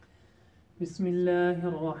بسم الله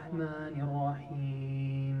الرحمن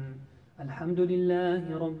الرحيم. الحمد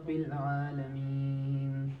لله رب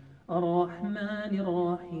العالمين، الرحمن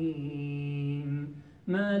الرحيم،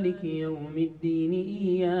 مالك يوم الدين.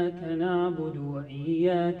 إياك نعبد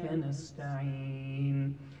وإياك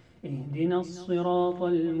نستعين. اهدنا الصراط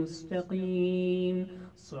المستقيم،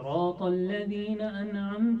 صراط الذين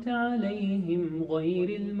أنعمت عليهم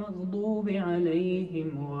غير المغضوب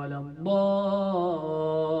عليهم ولا الضالين.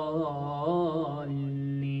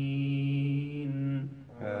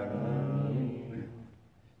 آمين.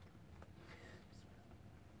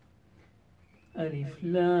 ألف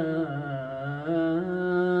لام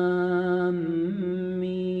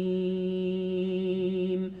ميم.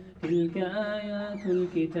 تلك آيات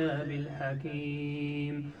الكتاب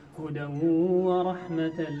الحكيم، هدى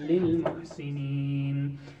ورحمة للمحسنين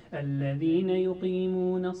الذين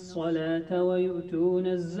يقيمون الصلاة ويؤتون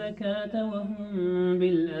الزكاة وهم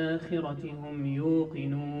بالآخرة هم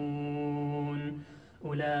يوقنون.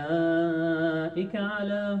 أولئك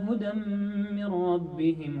على هدى من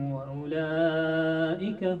ربهم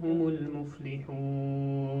وأولئك هم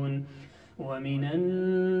المفلحون. ومن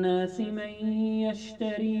الناس من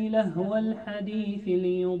يشتري لهو الحديث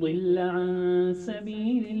ليضل عن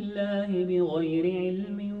سبيل الله بغير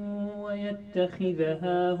علم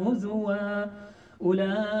ويتخذها هزوا،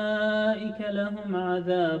 أولئك لهم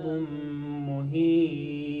عذاب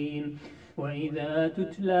مهين. وإذا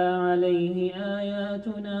تتلى عليه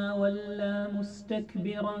آياتنا ولى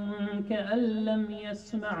مستكبرا كأن لم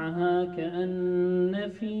يسمعها كأن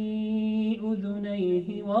في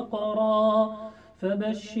أذنيه وقرا،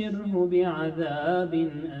 فبشره بعذاب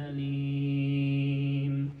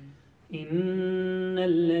أليم. إن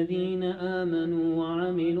الذين آمنوا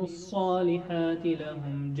وعملوا الصالحات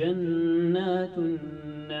لهم جنات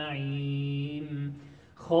النعيم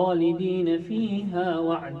خالدين فيها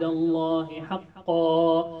وعد الله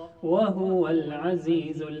حقا وهو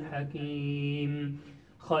العزيز الحكيم.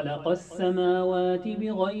 خلق السماوات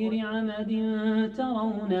بغير عمد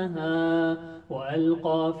ترونها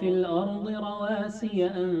وألقى في الأرض رواسي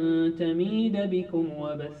أن تميد بكم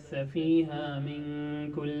وبث فيها من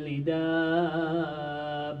كل دابة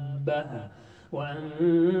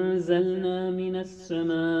وأنزلنا من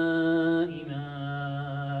السماء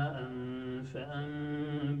ماء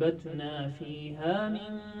فأنبتنا فيها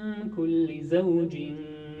من كل زوج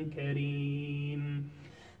كريم.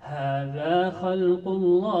 هذا خلق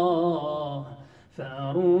الله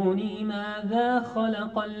فأروني ماذا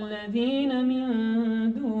خلق الذين من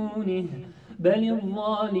دونه بل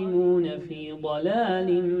الظالمون في ضلال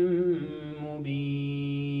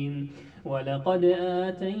مبين. ولقد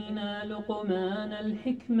آتينا لقمان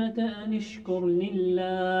الحكمة أن اشكر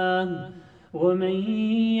لله ومن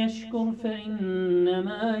يشكر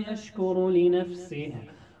فإنما يشكر لنفسه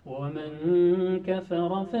ومن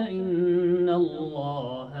كفر فإن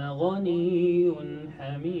الله غني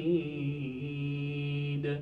حميد.